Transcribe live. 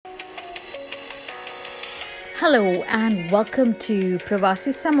Hello and welcome to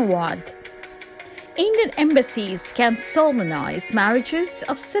Pravasi Samwad. Indian embassies can solemnize marriages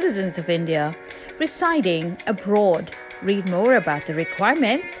of citizens of India residing abroad. Read more about the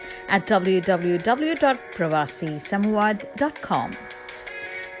requirements at www.pravasisamwad.com.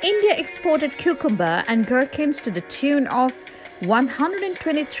 India exported cucumber and gherkins to the tune of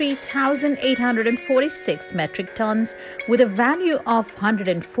 123,846 metric tons with a value of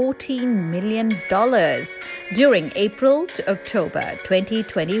 $114 million during April to October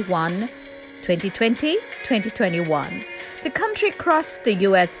 2020-2021. The country crossed the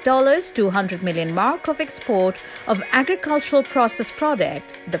US $200 million mark of export of agricultural processed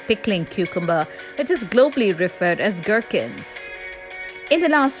product, the pickling cucumber, which is globally referred as gherkins, in the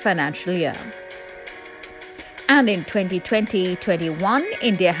last financial year. And in 2020-21,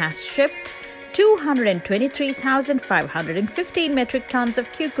 India has shipped 223,515 metric tons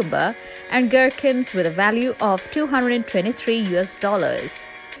of cucumber and gherkins with a value of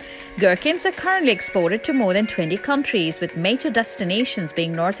 $223. Gherkins are currently exported to more than 20 countries, with major destinations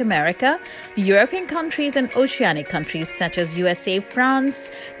being North America, the European countries, and oceanic countries such as USA, France,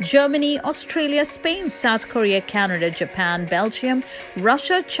 Germany, Australia, Spain, South Korea, Canada, Japan, Belgium,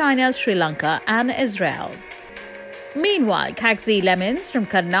 Russia, China, Sri Lanka, and Israel. Meanwhile, Kagzi lemons from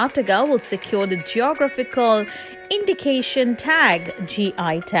Karnataka will secure the Geographical Indication Tag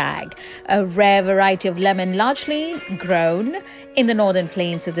 (GI tag), a rare variety of lemon largely grown in the northern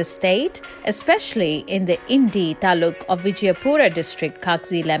plains of the state, especially in the Indi taluk of Vijayapura district.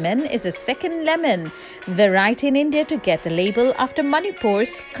 Kagzi lemon is the second lemon variety in India to get the label after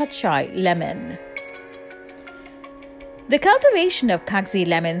Manipur's Kachai lemon. The cultivation of Kagzi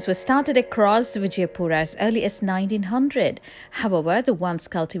lemons was started across Vijayapura as early as 1900. However, the ones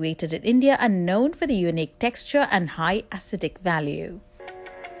cultivated in India are known for the unique texture and high acidic value.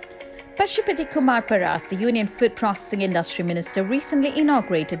 Pashupati Kumar Paras, the Union Food Processing Industry Minister, recently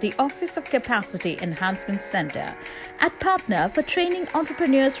inaugurated the Office of Capacity Enhancement Center at Patna for training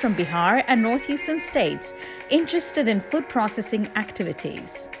entrepreneurs from Bihar and northeastern states interested in food processing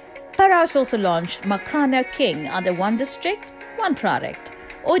activities. Paras also launched Makhana King under One District, One Product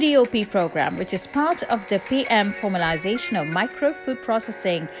ODOP program, which is part of the PM formalization of micro food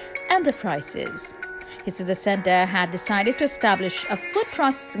processing enterprises. He said the center had decided to establish a food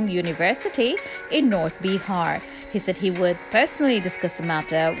processing university in North Bihar. He said he would personally discuss the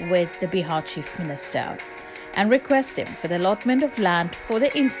matter with the Bihar Chief Minister and request him for the allotment of land for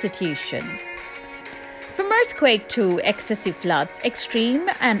the institution. From earthquake to excessive floods, extreme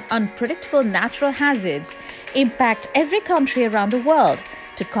and unpredictable natural hazards impact every country around the world.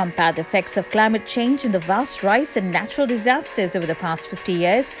 To combat the effects of climate change and the vast rise in natural disasters over the past 50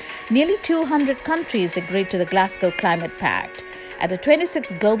 years, nearly 200 countries agreed to the Glasgow Climate Pact at the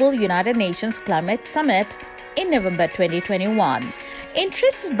 26th Global United Nations Climate Summit in November 2021.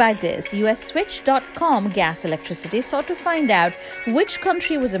 Interested by this, USSwitch.com Gas Electricity sought to find out which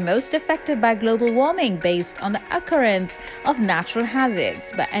country was the most affected by global warming based on the occurrence of natural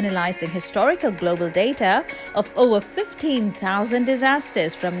hazards. By analyzing historical global data of over 15,000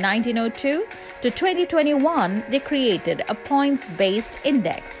 disasters from 1902 to 2021, they created a points-based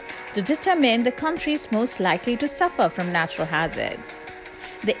index to determine the countries most likely to suffer from natural hazards.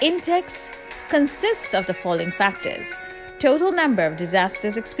 The index consists of the following factors: total number of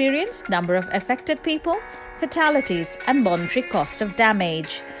disasters experienced, number of affected people, fatalities, and monetary cost of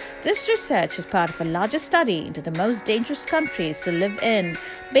damage. This research is part of a larger study into the most dangerous countries to live in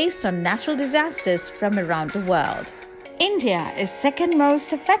based on natural disasters from around the world. India is second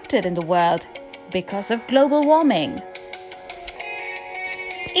most affected in the world because of global warming.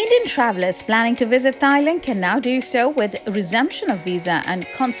 Indian travelers planning to visit Thailand can now do so with resumption of visa and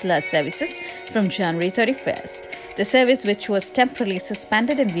consular services from January 31st. The service, which was temporarily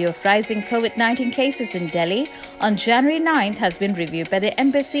suspended in view of rising COVID-19 cases in Delhi on January 9th, has been reviewed by the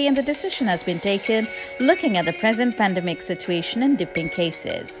embassy, and the decision has been taken looking at the present pandemic situation and dipping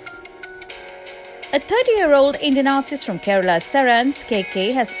cases. A 30-year-old Indian artist from Kerala, Sarans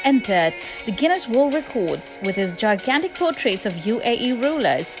KK, has entered the Guinness World Records with his gigantic portraits of UAE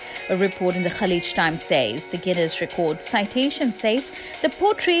rulers. A report in the Khalij Times says the Guinness record citation says the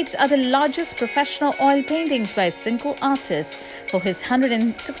portraits are the largest professional oil paintings by a single artist for his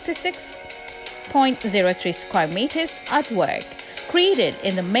 166.03 square meters artwork, created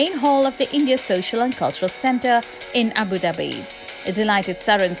in the main hall of the India Social and Cultural Center in Abu Dhabi. A delighted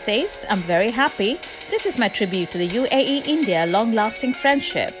Saran says, "I'm very happy. This is my tribute to the UAE-India long-lasting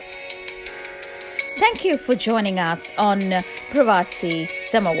friendship." Thank you for joining us on Pravasi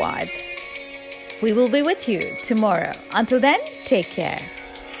Samwad. We will be with you tomorrow. Until then, take care.